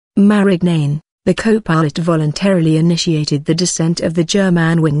MARIGNANE, the co-pilot voluntarily initiated the descent of the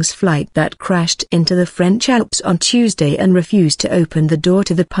Germanwings flight that crashed into the French Alps on Tuesday and refused to open the door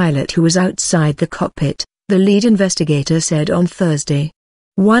to the pilot who was outside the cockpit, the lead investigator said on Thursday.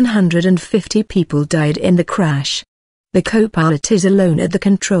 150 people died in the crash. The co-pilot is alone at the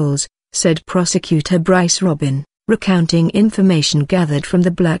controls, said prosecutor Brice Robin, recounting information gathered from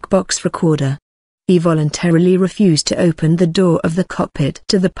the black box recorder. He voluntarily refused to open the door of the cockpit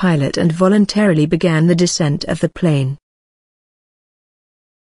to the pilot and voluntarily began the descent of the plane.